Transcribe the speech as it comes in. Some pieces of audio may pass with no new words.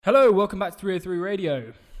Hello, welcome back to 303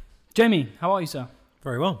 Radio. Jamie, how are you, sir?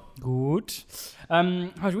 Very well. Good.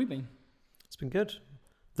 How's your week been? It's been good.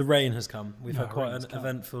 The rain has come. We've No, had quite rain's an come.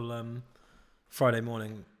 eventful Friday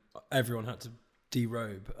morning. Everyone had to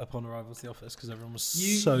derobe upon arrival to the office because everyone was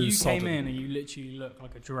so You sodden. came in and you literally looked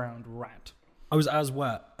like a drowned rat. I was as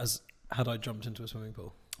wet as had I jumped into a swimming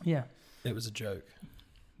pool. Yeah. It was a joke.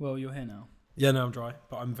 Well, you're here now. Yeah, no, I'm dry,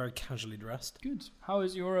 but I'm very casually dressed. Good. How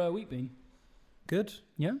has your week been? Good.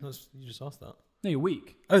 Yeah? You just asked that. No, your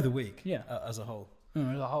week. Oh, the week. Yeah. As a whole. Oh,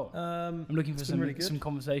 as a whole. I'm looking for it's been really good. some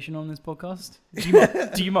conversation on this podcast.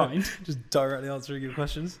 Do you mind? Just directly answering your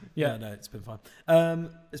questions. Yeah. No, it's been fine.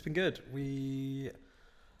 It's been good. We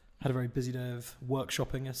had a very busy day of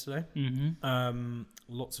workshopping yesterday. Mm-hmm.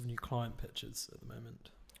 Lots of new client pitches at the moment.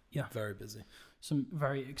 Yeah. Very busy. Some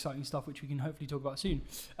very exciting stuff, which we can hopefully talk about soon.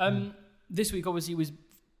 This week, obviously, was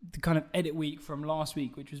the kind of edit week from last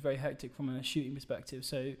week, which was very hectic from a shooting perspective.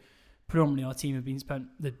 So predominantly our team have been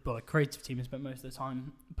the creative team has spent most of the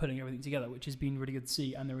time putting everything together, which has been really good to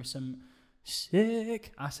see. And there are some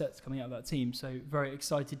sick assets coming out of that team. So very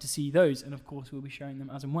excited to see those. And of course, we'll be sharing them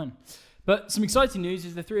as and when. But some exciting news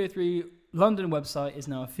is the 303 London website is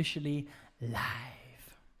now officially live.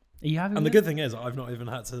 Are you having And the good thing is I've not even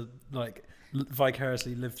had to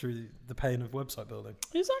vicariously live through the pain of website building.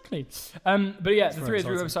 Exactly. But yeah, It's the very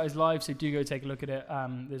 303 exciting. website is live, so do go take a look at it.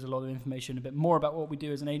 There's a lot of information, a bit more about what we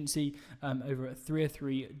do as an agency over at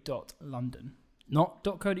 303.london. Not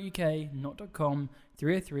 .co.uk, not .com,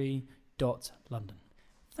 303.london.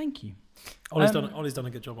 Thank you. Ollie's done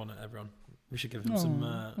a good job on it, everyone. We should give him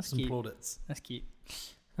some cute. plaudits. That's cute.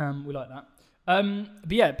 We like that.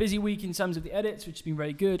 But yeah, busy week in terms of the edits, which has been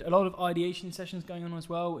very good. A lot of ideation sessions going on as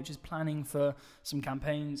well, which is planning for some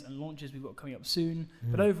campaigns and launches we've got coming up soon.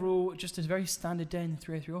 But overall, just a very standard day in the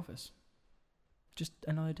 303 office. Just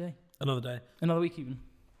another day. Another day. Another week even.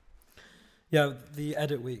 Yeah, the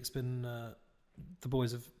edit week's been... the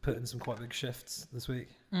boys have put in some quite big shifts this week.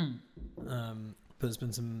 But there's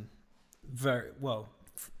been some very... Well,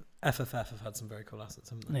 FFF have had some very cool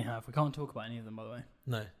assets, haven't they? They have. We can't talk about any of them, by the way.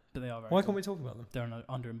 No. But they are very Why cool. can't we talk about them? They're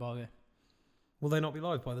under embargo. Will they not be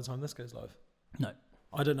live by the time this goes live? No.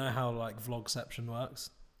 I don't know how Vlogception works.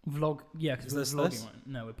 Vlog, yeah, because Is we're this vlogging, right?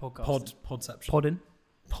 No, we're podcasting. Podception. Podding.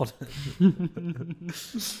 Pod.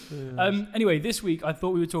 Anyway, this week I thought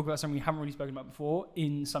we would talk about something we haven't really spoken about before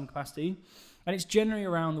in some capacity, and it's generally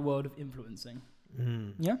around the world of influencing.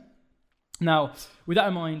 Yeah? Now, with that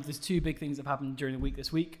in mind, there's two big things that have happened during the week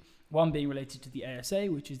this week. One being related to the ASA,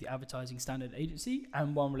 which is the Advertising Standard Agency,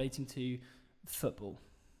 and one relating to football,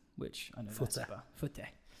 which I know that's about. Footy.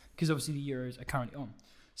 Because obviously the Euros are currently on.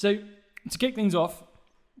 So, to kick things off,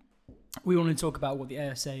 we want to talk about what the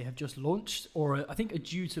ASA have just launched, or I think are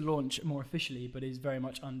due to launch more officially, but is very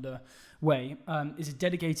much underway, is a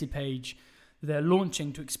dedicated page they're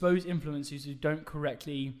launching to expose influencers who don't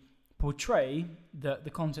correctly portray that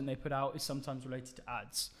the content they put out is sometimes related to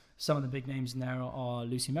ads. Some of the big names in there are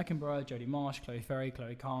Lucy Meckenborough, Jodie Marsh, Chloe Ferry,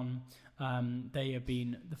 Chloe Khan. They have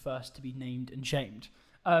been the first to be named and shamed.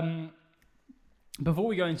 Before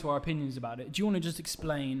we go into our opinions about it, do you want to just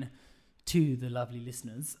explain to the lovely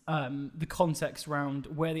listeners the context around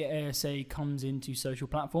where the ASA comes into social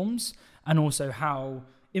platforms, and also how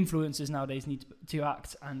influencers nowadays need to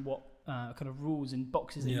act, and what kind of rules and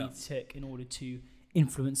boxes they need to tick in order to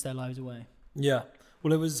influence their lives away? Yeah.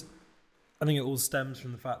 Well, I think it all stems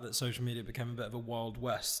from the fact that social media became a bit of a wild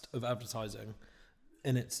west of advertising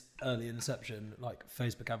in its early inception, like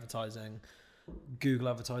Facebook advertising, Google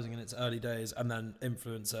advertising in its early days, and then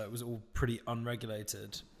influencer. It was all pretty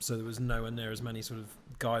unregulated, so there was nowhere near as many sort of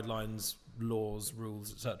guidelines, laws,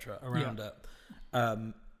 rules, etc. around it.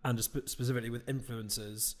 And specifically with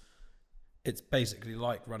influencers, it's basically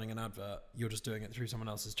like running an advert. You're just doing it through someone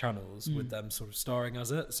else's channels with them sort of starring as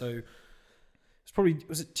it. So it's probably,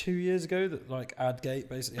 was it 2 years ago that AdGate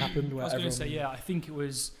basically happened? Where I was going to say, I think it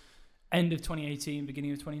was end of 2018,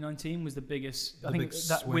 beginning of 2019 was the biggest. I think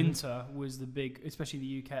that winter was the big, especially in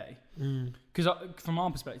the UK. Because from our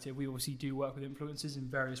perspective, we obviously do work with influencers in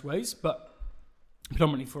various ways, but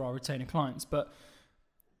predominantly for our retainer clients. But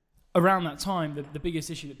around that time, the biggest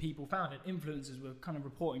issue that people found, and influencers were kind of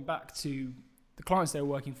reporting back to the clients they were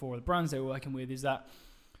working for, or the brands they were working with, is that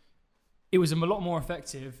it was a lot more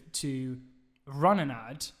effective to run an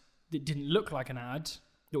ad that didn't look like an ad,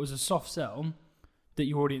 that was a soft sell, that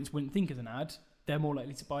your audience wouldn't think as an ad. They're more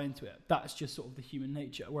likely to buy into it. That's just sort of the human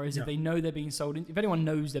nature. Whereas if they know they're being sold, if anyone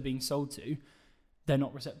knows they're being sold to, they're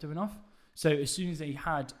not receptive enough. So as soon as they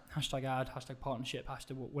had hashtag ad, hashtag partnership,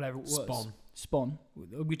 hashtag whatever it was, spawn,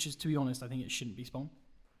 which is, to be honest, I think it shouldn't be spawn.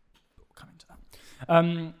 But we'll come into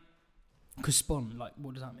that. Because spawn, like,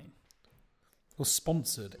 what does that mean? Well,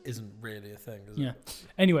 sponsored isn't really a thing, is Yeah. it?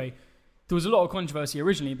 Anyway, there was a lot of controversy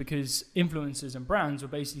originally because influencers and brands were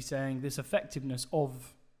basically saying this effectiveness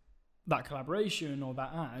of that collaboration or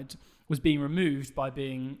that ad was being removed by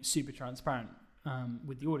being super transparent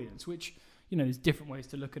with the audience, which, you know, there's different ways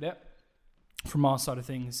to look at it. From our side of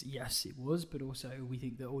things, yes, it was, but also we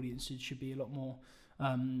think that audiences should be a lot more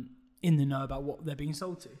in the know about what they're being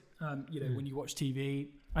sold to. You know, when you watch TV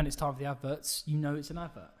and it's time for the adverts, you know it's an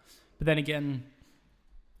advert. But then again,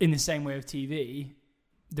 in the same way of TV,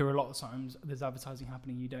 there are a lot of times there's advertising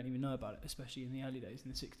happening you don't even know about it, especially in the early days,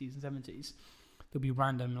 in the 60s and 70s. There'll be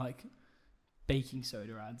random, like, baking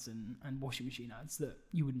soda ads and washing machine ads that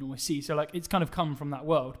you wouldn't always see. So, like, it's kind of come from that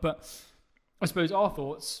world. But I suppose our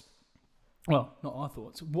thoughts, well, not our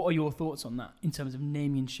thoughts, what are your thoughts on that in terms of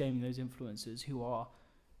naming and shaming those influencers who are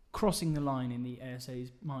crossing the line in the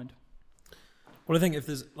ASA's mind? Well, I think if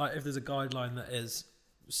there's a guideline that is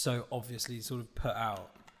so obviously sort of put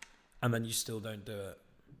out, and then you still don't do it,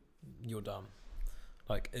 you're done.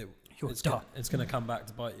 Like it's done. It's going to come back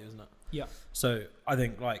to bite you, isn't it? Yeah. So I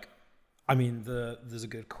think, like, I mean, there's a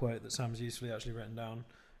good quote that Sam's usefully actually written down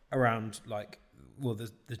around, like, well,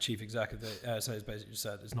 the chief exec of the ASA has basically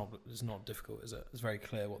said it's not difficult, is it? It's very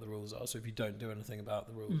clear what the rules are. So if you don't do anything about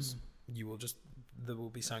the rules, there will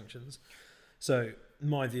be sanctions. So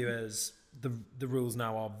my view is the rules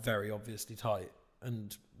now are very obviously tight,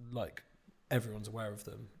 and, like, everyone's aware of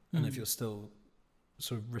them. And if you're still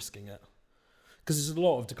sort of risking it, because there's a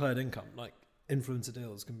lot of declared income, like influencer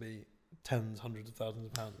deals can be tens, hundreds of thousands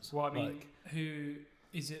of pounds. Well, I mean, like, who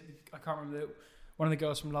is it? I can't remember. One of the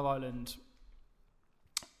girls from Love Island.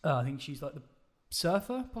 I think she's like the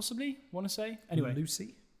surfer, possibly. Want to say anyway.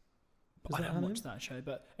 Lucy. I haven't watched that show,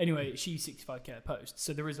 but anyway, she's 65k a post,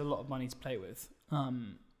 so there is a lot of money to play with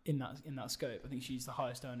in that scope. I think she's the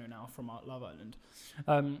highest earner now from Love Island.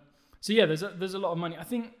 So yeah, there's a lot of money. I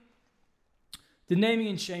think the naming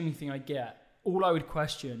and shaming thing I get. All I would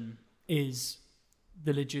question is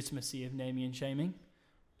the legitimacy of naming and shaming.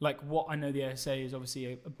 Like, what I know, the ASA is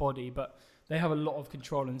obviously a body, but they have a lot of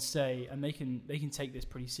control and say, and they can take this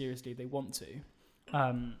pretty seriously if they want to.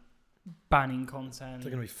 Banning content.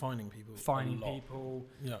 They're going to be fining people.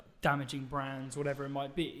 Yeah. Damaging brands, whatever it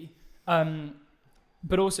might be.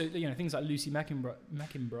 But also, you know, things like Lucy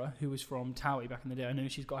McInborough, who was from Towie back in the day. I know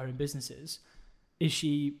she's got her own businesses. Is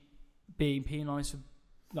she being penalised for,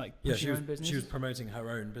 like, pushing her own business? She was promoting her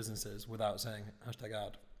own businesses without saying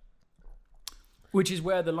 #ad. Which is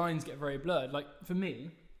where the lines get very blurred. Like, for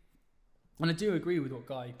me, and I do agree with what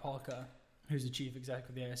Guy Parker, who's the chief exec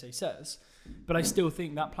of the ASA, says, but I still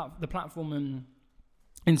think that the platform and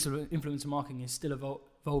influencer marketing is still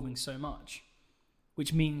evolving so much,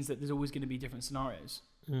 which means that there's always going to be different scenarios.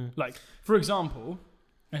 Like, for example,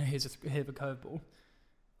 and here's a curveball,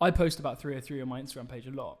 I post about 303 on my Instagram page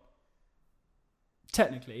a lot.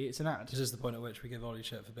 Technically, it's an ad. Is this the point at which we give Ollie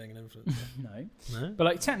shit for being an influencer? No. But,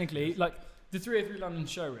 like, technically, like, the 303 London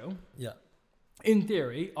showreel, yeah, in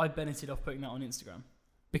theory, I benefited off putting that on Instagram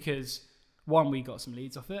because, one, we got some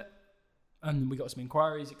leads off it, and we got some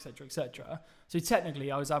inquiries, etc., etc. So technically,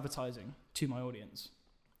 I was advertising to my audience.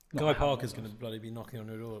 Guy Parker's going to bloody be knocking on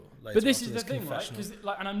your door later. But this is the thing, right? Because,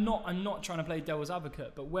 like, and I'm not trying to play devil's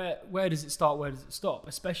advocate, but where does it start? Where does it stop?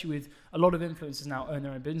 Especially with a lot of influencers now own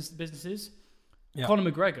their own businesses. Yeah.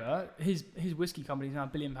 Conor McGregor, his whiskey company is now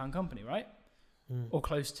 £1 billion company, right? Or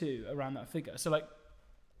close to, around that figure. So, like,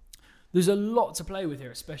 there's a lot to play with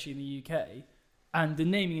here, especially in the UK. And the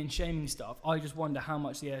naming and shaming stuff, I just wonder how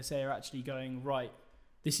much the ASA are actually going, right,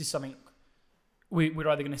 this is something, we're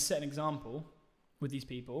either going to set an example with these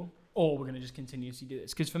people, or we're going to just continuously do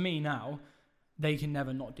this. Because for me now, they can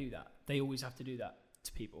never not do that. They always have to do that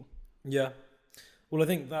to people. Yeah. Well, I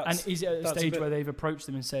think that's... And is it at a stage where they've approached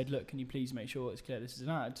them and said, look, can you please make sure it's clear this is an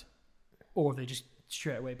ad? Or they just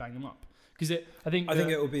straight away bang them up? Because I think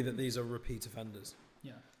it will be that these are repeat offenders.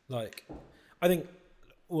 Yeah. Like, I think,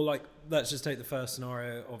 well, like, let's just take the first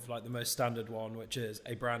scenario of, like, the most standard one, which is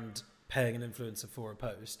a brand paying an influencer for a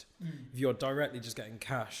post. If you're directly just getting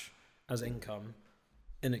cash as income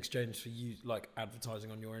in exchange for you, like, advertising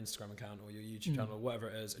on your Instagram account or your YouTube channel or whatever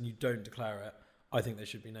it is, and you don't declare it, I think they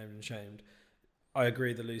should be named and shamed. I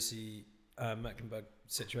agree the Lucy Mecklenburg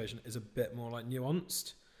situation is a bit more, like,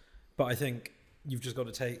 nuanced, but I think you've just got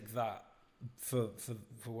to take that for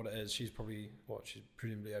what it is. She's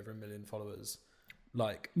presumably over 1 million followers.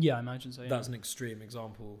 Like, yeah, I imagine so. Yeah. That's an extreme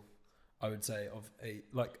example, I would say, of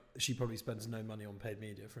she probably spends no money on paid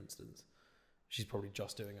media, for instance. She's probably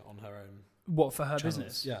just doing it on her own. What, for her channels.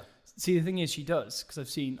 business? Yeah. See, the thing is, she does, because I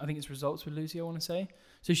think it's Results with Lucy, I want to say.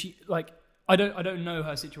 So she, like, I don't know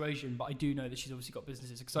her situation, but I do know that she's obviously got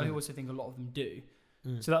businesses, because I also think a lot of them do.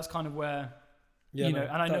 So that's kind of where, and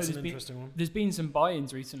I know there's been some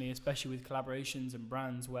buy-ins recently, especially with collaborations and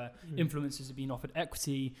brands where influencers have been offered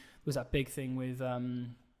equity. There was that big thing with,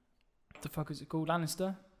 the fuck is it called?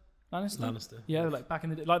 Lannister? Yeah, like back in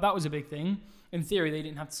the day. Like that was a big thing. In theory, they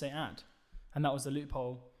didn't have to say ad. And that was the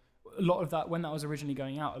loophole. A lot of that, when that was originally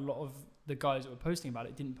going out, a lot of the guys that were posting about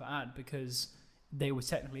it didn't put ad because they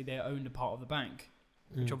owned a part of the bank,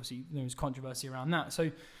 which obviously there was controversy around that.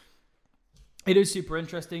 So it is super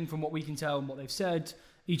interesting from what we can tell and what they've said.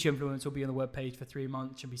 Each influencer will be on the webpage for 3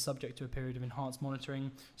 months and be subject to a period of enhanced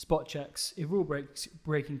monitoring, spot checks. If rule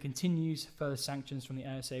breaking continues, further sanctions from the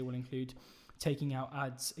ASA will include taking out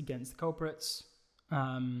ads against the culprits,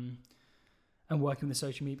 and working with the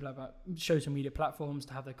social media platforms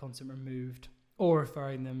to have their content removed, or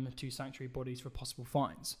referring them to sanctuary bodies for possible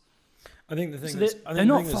fines. I think the thing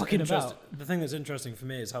the thing that's interesting for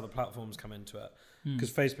me is how the platforms come into it,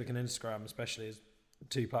 because Facebook and Instagram, especially as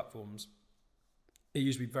two platforms, it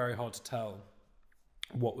used to be very hard to tell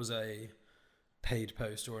what was a paid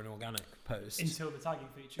post or an organic post until the tagging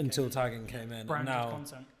feature tagging came in. Branded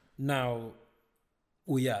content. Now,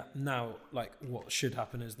 like what should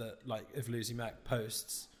happen is that, like, if Lucy Mack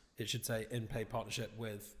posts, it should say in paid partnership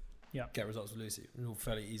with Get Results with Lucy. It's all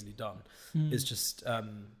fairly easily done. It's just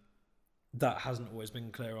that hasn't always been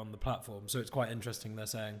clear on the platform. So it's quite interesting they're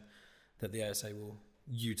saying that the ASA will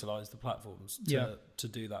utilise the platforms to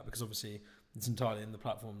do that, because obviously it's entirely in the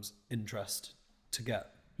platform's interest to get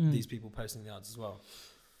these people posting the ads as well.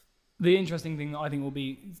 The interesting thing that I think will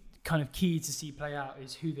be kind of key to see play out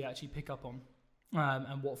is who they actually pick up on,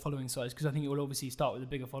 and what following size, because I think it will obviously start with the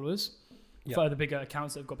bigger followers, for the bigger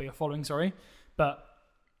accounts that have got bigger following, but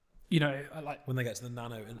I like when they get to the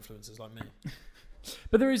nano influencers like me.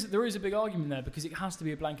 But there is a big argument there, because it has to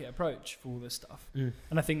be a blanket approach for all this stuff, and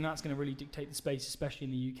I think that's going to really dictate the space, especially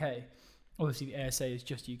in the UK. Obviously, the ASA is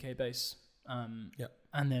just UK based, and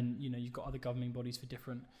then you've got other governing bodies for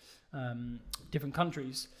different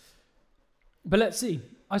countries. But let's see.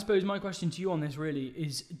 I suppose my question to you on this really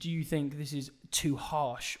is: do you think this is too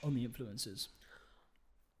harsh on the influencers?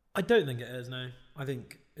 I don't think it is. No, I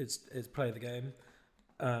think it's play the game.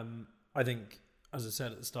 I think, as I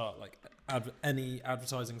said at the start, like any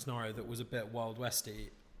advertising scenario that was a bit Wild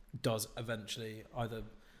Westy does eventually either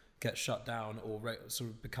get shut down or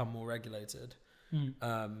sort of become more regulated.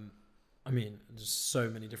 I mean, there's so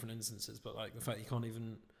many different instances, but like the fact you can't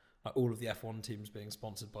even, like, all of the F1 teams being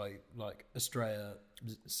sponsored by like Estrella,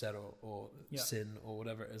 Cero, or Sin, or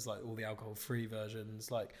whatever it is, like all the alcohol-free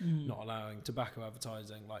versions, like not allowing tobacco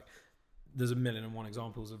advertising, like. There's 1,000,001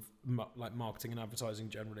 examples of like marketing and advertising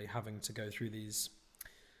generally having to go through these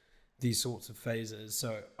sorts of phases.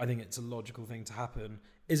 So I think it's a logical thing to happen.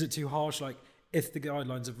 Is it too harsh? Like, if the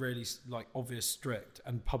guidelines are really like obvious, strict,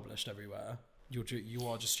 and published everywhere, you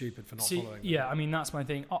are just stupid for not following them. Yeah, I mean, that's my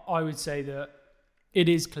thing. I would say that it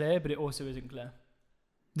is clear, but it also isn't clear.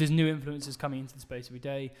 There's new influencers coming into the space every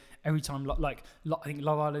day. Every time, I think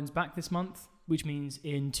Love Island's back this month, which means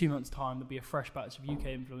in 2 months' time there'll be a fresh batch of UK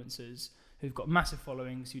influencers who've got massive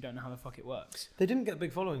followings who don't know how the fuck it works. They didn't get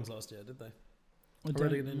big followings last year, did they? I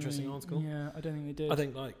read an interesting article. Yeah, I don't think they did. I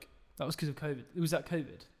think like that was because of COVID. Was that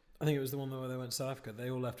COVID? I think it was the one where they went to South Africa. They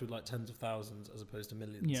all left with like tens of thousands as opposed to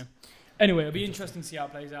millions. Yeah. Anyway, it'll be interesting to see how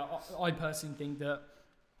it plays out. I personally think that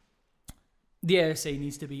the ASA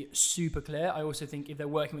needs to be super clear. I also think if they're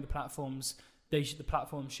working with the platforms, the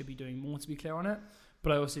platforms should be doing more to be clear on it.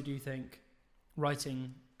 But I also do think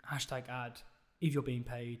writing #ad, if you're being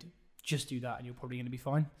paid, just do that and you're probably going to be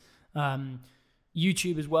fine.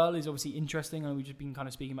 YouTube as well is obviously interesting. I know we've just been kind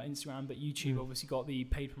of speaking about Instagram, but YouTube obviously got the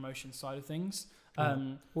paid promotion side of things.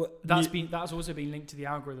 That's also been linked to the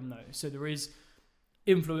algorithm though. So there is,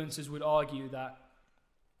 influencers would argue that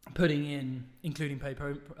putting in, including paid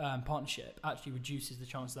partnership, actually reduces the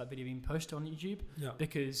chance of that video being pushed on YouTube,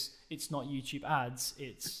 because it's not YouTube ads,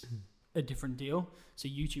 it's a different deal. So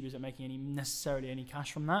YouTube isn't making necessarily any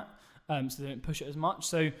cash from that, so they don't push it as much.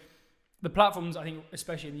 So the platforms, I think,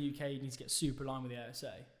 especially in the UK, need to get super aligned with the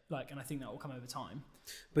ASA, and I think that will come over time.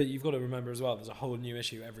 But you've got to remember as well, there's a whole new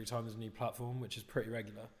issue every time there's a new platform, which is pretty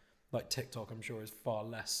regular. Like TikTok, I'm sure, is far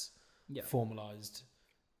less formalised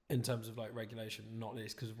in terms of like regulation, not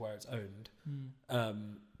least because of where it's owned.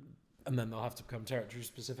 And then they'll have to become territory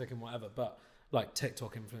specific and whatever. But like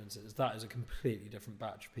TikTok influencers, that is a completely different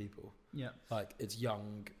batch of people. Yeah. Like it's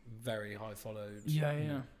young, very high followed.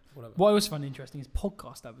 Whatever. What I always find interesting is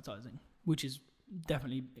podcast advertising, which is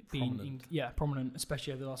definitely been prominent,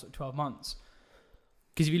 especially over the last 12 months.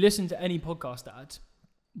 Because if you listen to any podcast ad,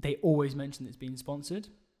 they always mention it's being sponsored.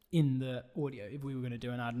 in the audio. If we were going to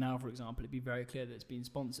do an ad now, for example, it'd be very clear that it's been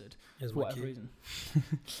sponsored Here's for my whatever cue.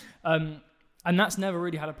 reason. And that's never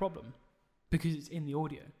really had a problem because it's in the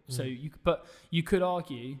audio. So you could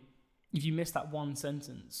argue if you miss that one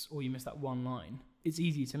sentence or you miss that one line, it's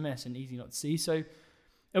easy to miss and easy not to see. So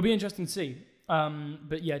it'll be interesting to see.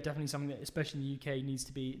 But yeah, definitely something that, especially in the UK, needs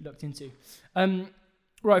to be looked into.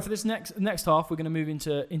 Right, for this next half, we're going to move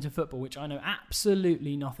into football, which I know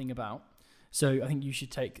absolutely nothing about. So I think you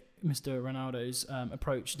should take Mr. Ronaldo's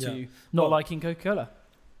approach to not liking Coca-Cola.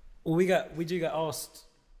 Well, we do get asked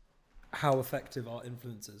how effective are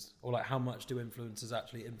influencers, or like how much do influencers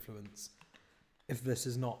actually influence. If this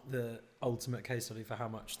is not the ultimate case study for how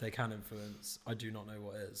much they can influence, I do not know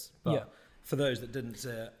what is. But for those that didn't see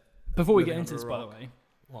it, before we get living into this, under a by the rock. way,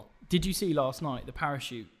 What? did you see last night the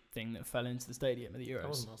parachute thing that fell into the stadium at the That Euros?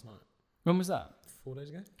 wasn't last night. When was that? 4 days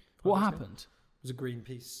ago. What 5 days ago? happened? It was a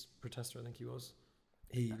Greenpeace protester, I think he was.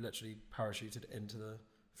 He literally parachuted into the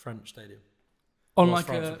French stadium. On Whilst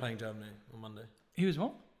like France a were playing Germany on Monday. he was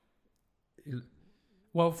what? He-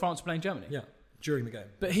 Well, France were playing Germany. yeah, during the game.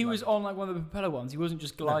 But he was on like one of the propeller ones. He wasn't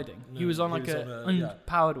just gliding. no, he was on he like was a on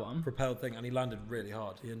unpowered one. propelled thing, and he landed really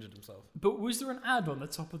hard. He injured himself. But was there an ad on the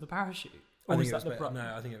top of the parachute? Or I was think it was that the front?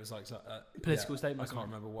 no, I think it was like Political statement or I can't something.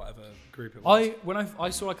 remember whatever group it was. When I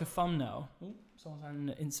saw like a thumbnail. Oh, someone's had an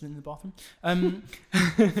incident in the bathroom.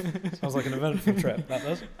 Sounds like an eventful trip. That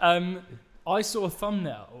does. I saw a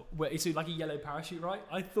thumbnail where it's like a yellow parachute, right?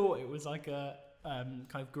 I thought it was like a kind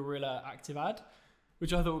of guerrilla active ad,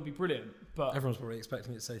 which I thought would be brilliant. But Everyone's probably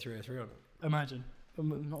expecting it to say 303 on it. imagine. Not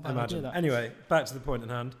a bad idea, Imagine. that. Anyway, back to the point at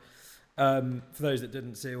hand. For those that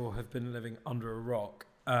didn't see or have been living under a rock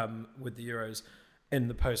with the Euros, in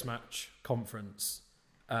the post-match conference,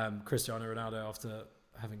 Cristiano Ronaldo, after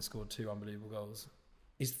having scored 2 unbelievable goals,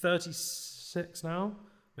 he's 36 now,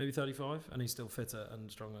 maybe 35, and he's still fitter and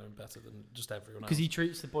stronger and better than just everyone else. Because he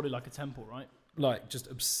treats the body like a temple, right? Like, just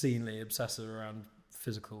obscenely obsessive around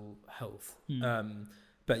physical health. Mm.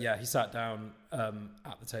 But yeah, he sat down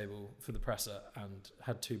at the table for the presser and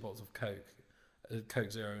had 2 bottles of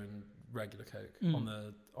Coke Zero and regular Coke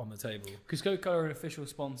on the table. Because Coca-Cola are an official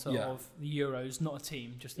sponsor Yeah. of the Euros, not a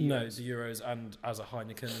team, just the No, Euros. the Euros and as a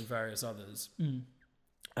Heineken and various others. Mm.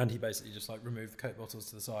 And he basically just like removed the Coke bottles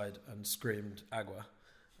to the side and screamed agua.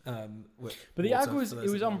 But the agua was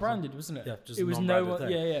unbranded, wasn't it? Yeah, just it was a no non-branded one.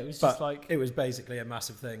 thing. Yeah, it was But just like it was basically a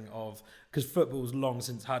massive thing of, because football's long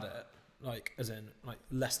since had it, like as in like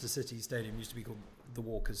Leicester City Stadium used to be called the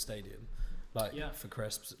Walkers Stadium, like for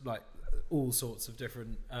crisps, like all sorts of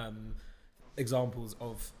different examples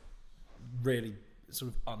of really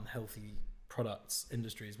sort of unhealthy products,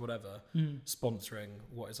 industries, whatever, sponsoring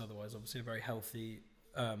what is otherwise obviously a very healthy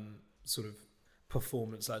sort of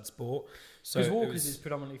performance-led sport. So because it Walkers was- is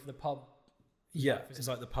predominantly for the pub. yeah, life, it's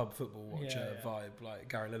isn't like the pub football watcher Yeah. vibe. Like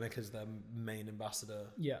Gary Lineker is their main ambassador,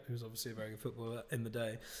 Yeah. who's obviously a very good footballer in the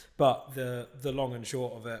day. But the long and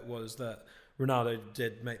short of it was that Ronaldo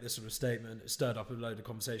did make this sort of statement. It stirred up a load of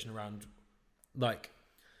conversation around, like,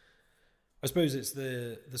 I suppose it's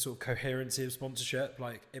the sort of coherency of sponsorship.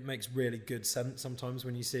 Like, it makes really good sense sometimes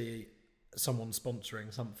when you see someone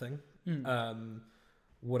sponsoring something,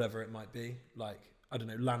 whatever it might be. Like, I don't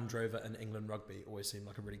know, Land Rover and England Rugby always seemed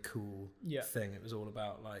like a really cool thing. It was all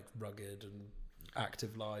about like rugged and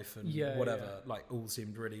active life and whatever. Like, all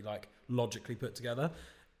seemed really like logically put together.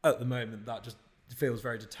 At the moment, that just feels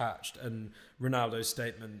very detached. And Ronaldo's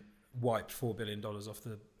statement wiped $4 billion off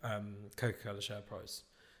the Coca-Cola share price,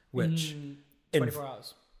 which 24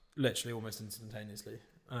 hours. literally almost instantaneously,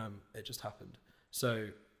 it just happened. So,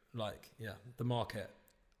 like, yeah, the market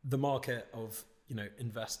of, you know,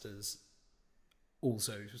 investors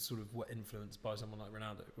also sort of were influenced by someone like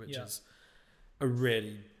Ronaldo, which is a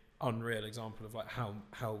really unreal example of like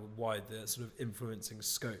how wide the sort of influencing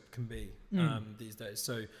scope can be these days.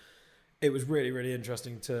 So it was really, really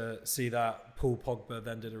interesting to see that. Paul Pogba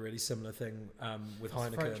then did a really similar thing with That's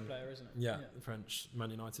Heineken. a French player, isn't it? Yeah, the French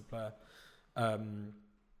Man United player,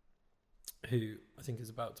 who I think is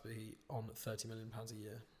about to be on £30 million a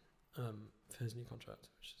year for his new contract,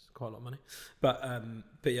 which is quite a lot of money.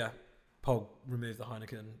 But yeah, Pog removed the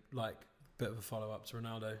Heineken, like, bit of a follow up to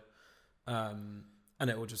Ronaldo, and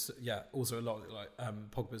it will just also a lot of, like,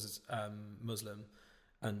 Pogba's Muslim,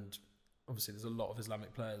 and obviously there's a lot of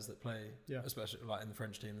Islamic players that play, especially like in the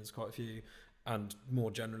French team. There's quite a few, and more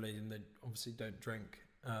generally, and they obviously don't drink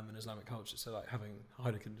in Islamic culture, so like having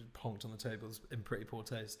Heineken honked on the table is in pretty poor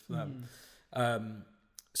taste for them.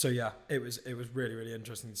 So yeah, it was really, really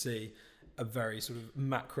interesting to see a very sort of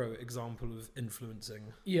macro example of influencing.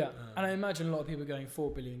 And I imagine a lot of people going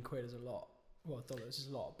 £4 billion is a lot. Well, dollars is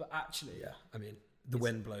a lot, but actually, I mean, the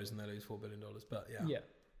wind blows and they lose $4 billion. But Yeah.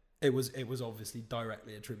 it was obviously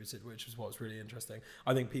directly attributed, which is what's really interesting.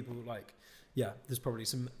 I think people there's probably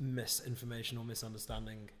some misinformation or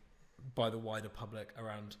misunderstanding by the wider public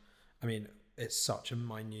around. I mean, it's such a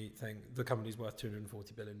minute thing. The company's worth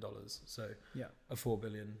 $240 billion, so a $4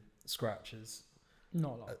 billion scratch is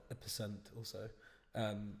not a lot. A percent also.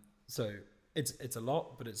 So it's a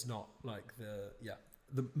lot, but it's not like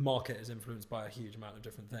the market is influenced by a huge amount of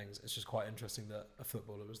different things. It's just quite interesting that a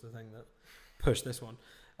footballer was the thing that pushed this one.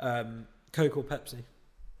 Coke or Pepsi?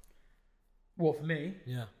 What, for me?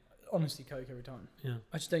 Yeah. Honestly, Coke every time. Yeah.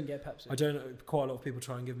 I just don't get Pepsi. I don't know. Quite a lot of people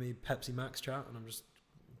try and give me Pepsi Max chat, and I'm just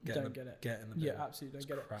don't get it. Get in the bin. Yeah, absolutely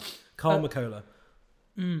don't get crap. Karma Cola.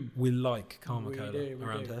 it. We like Karma We Cola do, we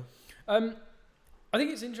around do. here. I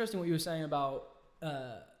think it's interesting what you were saying about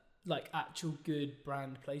like actual good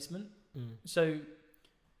brand placement. So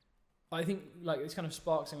I think like it's kind of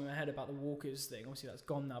sparked something in my head about the Walkers thing. Obviously that's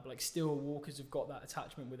gone now, but like still Walkers have got that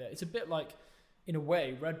attachment with it. It's a bit like, in a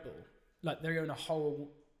way, Red Bull. Like they own a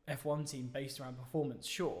whole F1 team based around performance,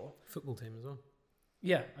 sure. Football team as well.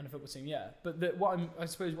 Yeah, and a football team, yeah. But I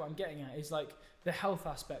suppose what I'm getting at is like the health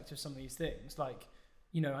aspect of some of these things. Like,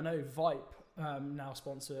 you know, I know Vipe now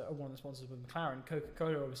sponsor one of the sponsors with McLaren,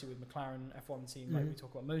 Coca-Cola obviously with McLaren F1 team, like we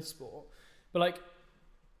talk about motorsport. But like,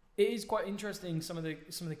 it is quite interesting some of the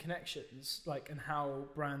connections, like, and how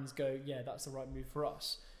brands go, yeah, that's the right move for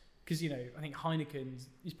us. Because, you know, I think Heineken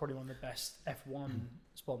is probably one of the best F1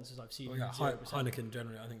 sponsors I've seen. Well, yeah, Heineken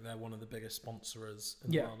generally, I think they're one of the biggest sponsors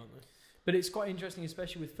in the world, aren't they? But it's quite interesting,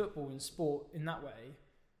 especially with football and sport in that way,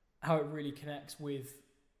 how it really connects with,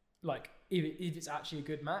 like, if it's actually a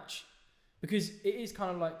good match. Because it is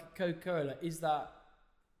kind of like Coca-Cola, is that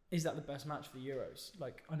the best match for the Euros?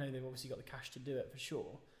 Like, I know they've obviously got the cash to do it for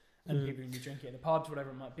sure, and people are going to be drinking it in the pubs,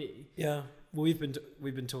 whatever it might be. Yeah, well, we've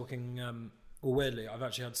been talking. Well, weirdly, I've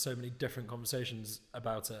actually had so many different conversations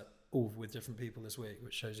about it, all with different people this week,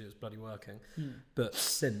 which shows you it's bloody working. But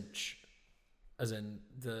Cinch, as in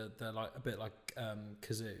they're like a bit like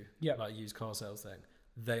Kazoo, like used car sales thing.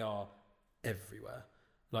 They are everywhere.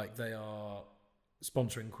 Like they are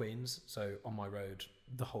sponsoring Queens. So on my road,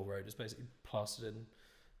 the whole road is basically plastered in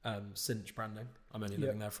Cinch branding. I'm only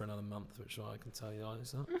living there for another month, which I can tell you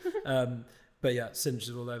is that. But yeah, Cinch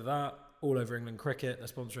is all over that. All over England cricket. They're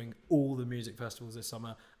sponsoring all the music festivals this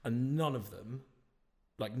summer, and none of the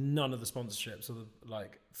sponsorships,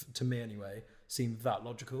 to me anyway, seem that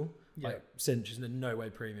logical. Like Cinch is in no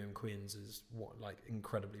way premium. Queens is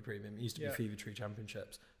incredibly premium. It used to be Fever Tree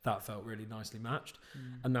Championships. That felt really nicely matched,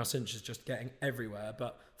 and now Cinch is just getting everywhere.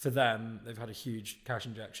 But for them, they've had a huge cash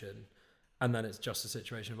injection, and then it's just a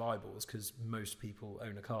situation of eyeballs because most people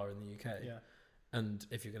own a car in the UK, and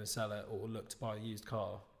if you're going to sell it or look to buy a used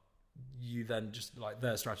car, you then just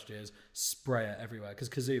their strategy is spray it everywhere, because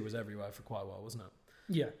Kazoo was everywhere for quite a while, wasn't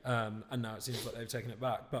it? And now it seems like they've taken it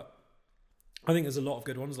back. But I think there's a lot of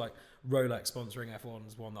good ones, like Rolex sponsoring F1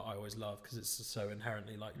 is one that I always love because it's so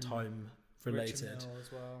inherently time related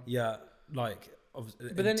as well. Yeah,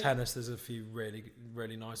 but in tennis there's a few really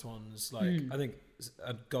really nice ones. I think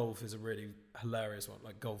golf is a really hilarious one.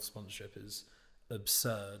 Like golf sponsorship is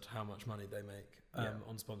absurd how much money they make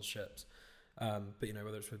on sponsorships. But you know,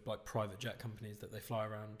 whether it's with private jet companies that they fly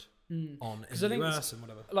around on in the US and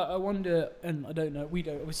whatever. Like, I wonder, and I don't know,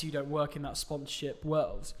 you don't work in that sponsorship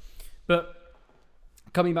world, but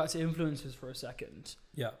coming back to influencers for a second,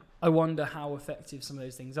 I wonder how effective some of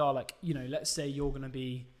those things are. Like, you know, let's say you're going to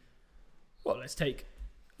be, let's take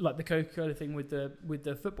like the Coca-Cola thing with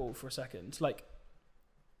the football for a second. Like,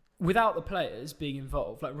 without the players being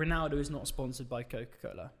involved, like Ronaldo is not sponsored by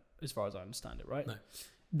Coca-Cola, as far as I understand it, right? No.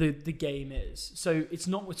 The game is. So it's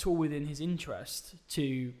not at all within his interest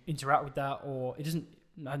to interact with that, or it doesn't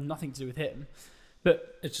have nothing to do with him.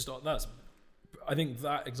 But it's just I think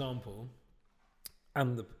that example,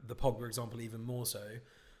 and the Pogba example even more so,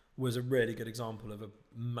 was a really good example of a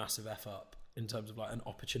massive F up in terms of an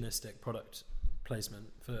opportunistic product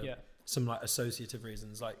placement for some associative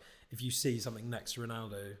reasons. Like if you see something next to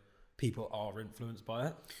Ronaldo, people are influenced by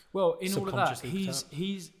it. Well, in all of that,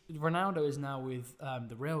 Ronaldo is now with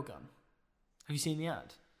the railgun. Have you seen the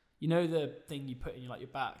ad? You know the thing you put in your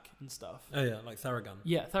back and stuff. Oh yeah, like Theragun.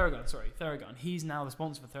 Yeah, Theragun. Sorry, Theragun. He's now the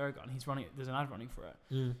sponsor for Theragun. He's running it. There's an ad running for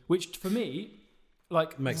it, which for me,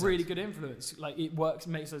 makes really good influence. Like it works,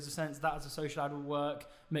 makes loads of sense. That as a social ad will work,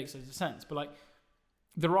 makes loads of sense. But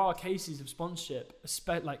there are cases of sponsorship,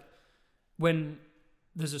 when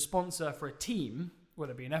there's a sponsor for a team,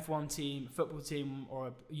 whether it be an F1 team, a football team,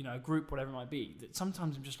 or a group, whatever it might be, that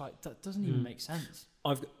sometimes I'm just that doesn't even make sense.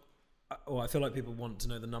 I feel like people want to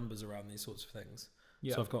know the numbers around these sorts of things.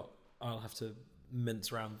 Yeah. So I'll have to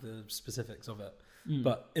mince around the specifics of it. Mm.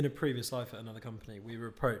 But in a previous life at another company, we were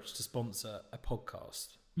approached to sponsor a podcast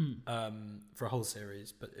for a whole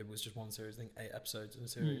series, but it was just one series, I think 8 episodes in a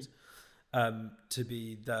series, to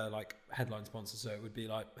be their like headline sponsor. So it would be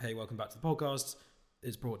like, hey, welcome back to the podcast.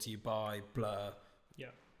 It's brought to you by Blur,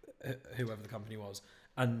 whoever the company was.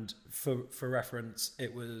 And for reference,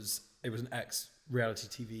 it was an ex-reality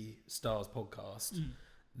TV stars podcast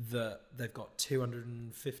that they've got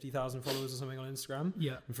 250,000 followers or something on Instagram.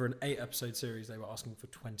 Yeah. And for an 8-episode series, they were asking for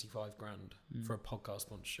 25 grand for a podcast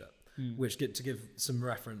sponsorship, which get to give some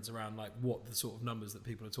reference around like what the sort of numbers that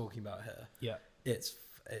people are talking about here. Yeah. It's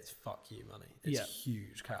fuck you money. It's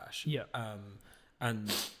huge cash. Yeah.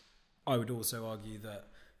 And I would also argue that,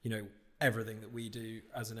 you know, everything that we do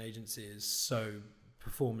as an agency is so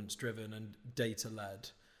performance driven and data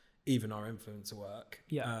led. Even our influencer work,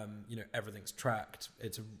 you know, everything's tracked.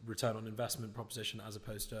 It's a return on investment proposition as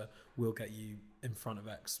opposed to we'll get you in front of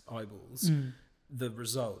X eyeballs. The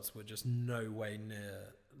results were just no way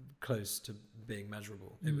near close to being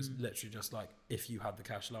measurable. It was literally just like if you had the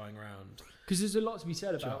cash lying around. Because there's a lot to be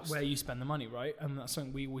said about where you spend the money, right? And that's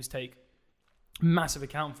something we always take massive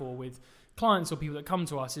account for with clients or people that come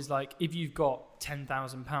to us is like, if you've got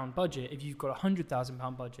 £10,000 budget, if you've got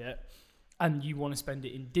 £100,000 budget, and you want to spend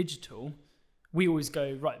it in digital, we always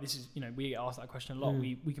go, right, this is, you know, we get asked that question a lot.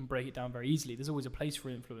 We can break it down very easily. There's always a place for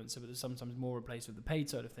influencer, but there's sometimes more a place for the paid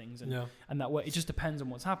side of things. And that way, it just depends on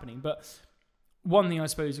what's happening. But one thing I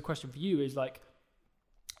suppose, a question for you is like,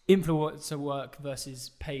 influencer work versus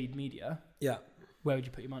paid media. Yeah. Where would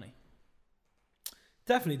you put your money?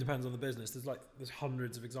 Definitely depends on the business. There's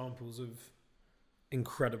hundreds of examples of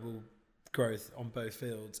incredible growth on both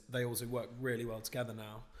fields. They also work really well together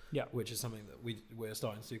now. Yeah, which is something that we're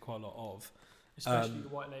starting to do quite a lot of, especially the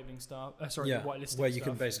white labeling stuff. The white listing where you stuff.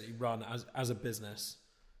 Can basically run as a business.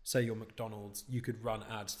 Say you're McDonald's, you could run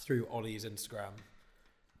ads through Ollie's Instagram,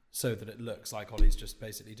 so that it looks like Ollie's just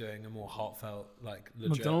basically doing a more heartfelt, like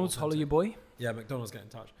legit. McDonald's, holler your boy. Yeah, McDonald's, get in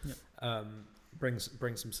touch. Yeah. Bring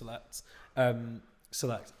some selects.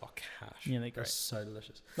 Select cash. Yeah, they're great. They're so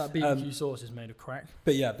delicious. That BBQ sauce is made of crack.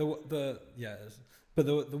 But yeah, But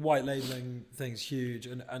the white labeling thing's huge,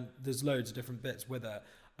 and there's loads of different bits with it.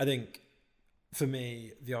 I think for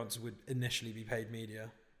me, the answer would initially be paid media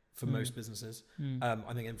for most businesses.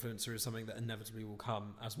 I think influencer is something that inevitably will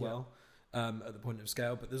come as well at the point of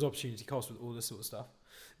scale, but there's opportunity cost with all this sort of stuff.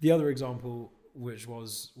 The other example, which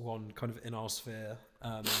was one kind of in our sphere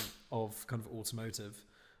of kind of automotive,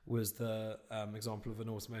 was the example of an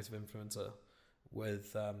automotive influencer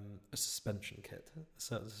with a suspension kit, a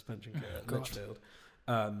certain suspension kit at Litchfield,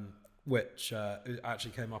 which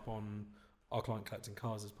actually came up on our Client Collecting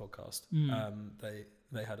Cars' podcast.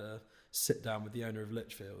 They had a sit down with the owner of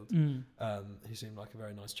Litchfield, who seemed like a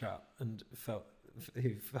very nice chap and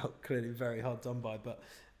he felt clearly very hard done by. But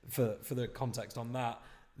for the context on that,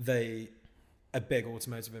 a big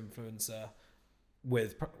automotive influencer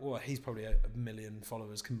with, he's probably 1 million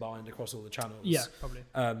followers combined across all the channels. Yeah, probably.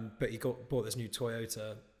 But he bought this new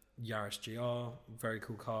Toyota Yaris GR, very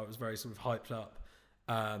cool car. It was very sort of hyped up.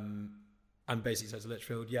 And basically says to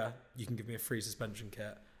Litchfield, yeah, you can give me a free suspension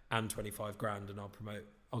kit and 25 grand and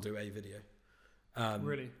I'll do a video.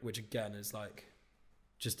 Really? Which again is like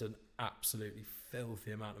just an absolutely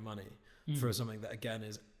filthy amount of money for something that again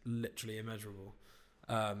is literally immeasurable.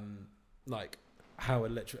 Like how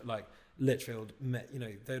Litchfield, you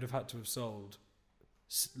know, they would have had to have sold,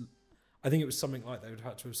 I think it was something like they would have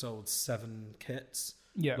had to have sold 7 kits,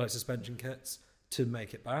 like suspension kits, to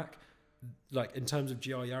make it back. Like in terms of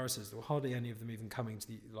GR Yaris's, there were hardly any of them even coming to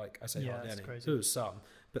the, like I say, hardly any. Crazy. There was some,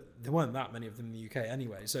 but there weren't that many of them in the UK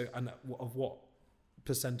anyway. So, and of what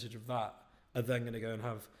percentage of that are then going to go and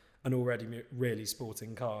have an already really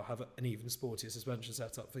sporting car, have an even sportier suspension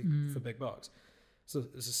setup for big bucks? So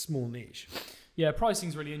it's a small niche. Yeah, pricing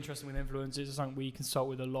is really interesting with influencers. It's something we consult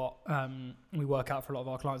with a lot. We work out for a lot of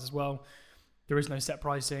our clients as well. There is no set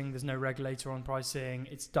pricing. There's no regulator on pricing.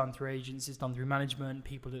 It's done through agents. It's done through management,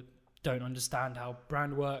 people that don't understand how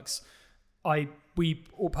brand works. We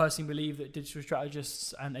all personally believe that digital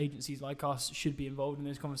strategists and agencies like us should be involved in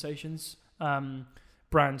those conversations.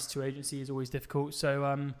 Brands to agency is always difficult.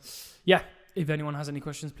 So, if anyone has any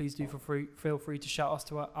questions, please do feel free to shout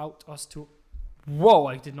us to. Whoa,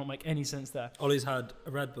 I did not make any sense there. Ollie's had a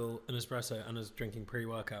Red Bull, an espresso, and is drinking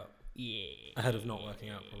pre-workout. Yeah. Ahead of not working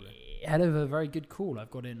out, probably. Ahead of a very good call I've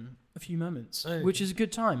got in a few moments, which is a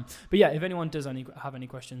good time. But yeah, if anyone does have any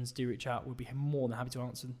questions, do reach out. We'll be more than happy to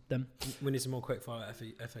answer them. We need some more quickfire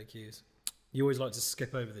FAQs. You always like to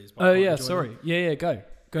skip over these. Oh yeah, sorry. Them. Yeah, go.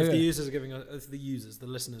 If the users are the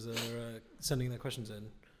listeners are sending their questions in,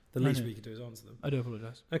 The I least know. we could do is answer them. I do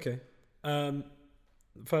apologise. Okay. The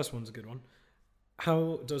first one's a good one.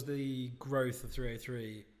 How does the growth of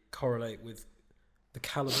 303 correlate with the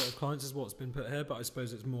caliber of clients is what's been put here, but I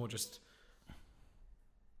suppose it's more just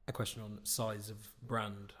a question on size of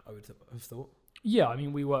brand, I would have thought. Yeah, I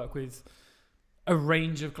mean, we work with a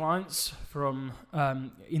range of clients from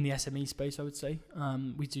in the SME space, I would say.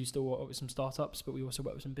 We do still work with some startups, but we also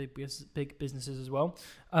work with some big businesses as well.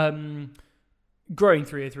 Growing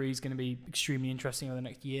 303 is going to be extremely interesting over the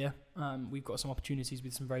next year. We've got some opportunities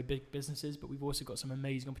with some very big businesses, but we've also got some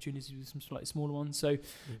amazing opportunities with some slightly smaller ones. So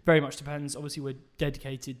very much depends. Obviously, we're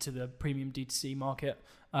dedicated to the premium D2C market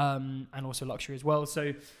and also luxury as well.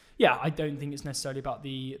 So yeah, I don't think it's necessarily about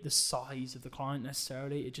the size of the client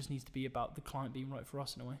necessarily. It just needs to be about the client being right for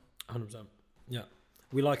us in a way. 100%. Yeah.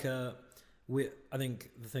 I think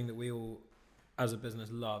the thing that we all, as a business,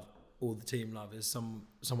 love, all the team love, is someone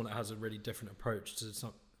that has a really different approach to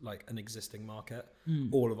like an existing market.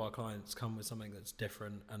 All of our clients come with something that's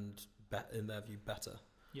different and in their view better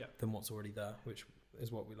than what's already there, which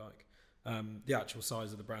is what we like. The actual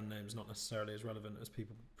size of the brand name is not necessarily as relevant as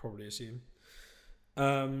people probably assume.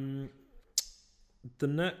 The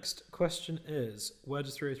next question is, where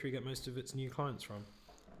does 303 get most of its new clients from?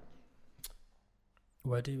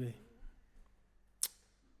 Where do we?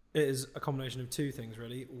 It is a combination of two things,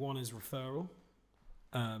 really. One is referral.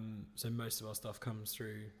 So most of our stuff comes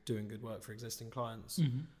through doing good work for existing clients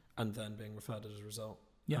and then being referred as a result,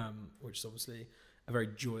 which is obviously a very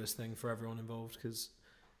joyous thing for everyone involved, because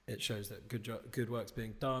it shows that good work's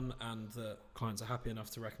being done and that clients are happy enough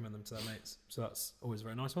to recommend them to their mates. So that's always a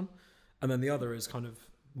very nice one. And then the other is kind of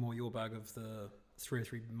more your bag of the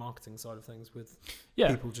 303 marketing side of things, with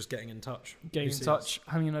people just getting in touch.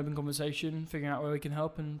 Having an open conversation, figuring out where we can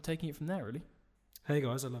help and taking it from there, really. Hey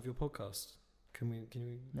guys, I love your podcast. Can we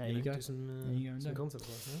do some content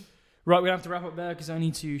for us? Yeah? Right, we're going to have to wrap up there because I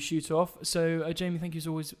need to shoot off. So Jamie, thank you as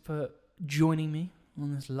always for joining me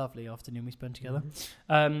on this lovely afternoon we spent together.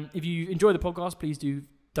 If you enjoy the podcast, please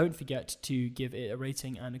don't forget to give it a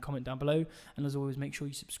rating and a comment down below. And as always, make sure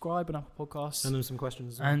you subscribe on Apple Podcasts. Send them some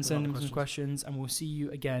questions. And we'll see you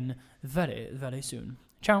again very, very soon.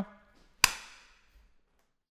 Ciao.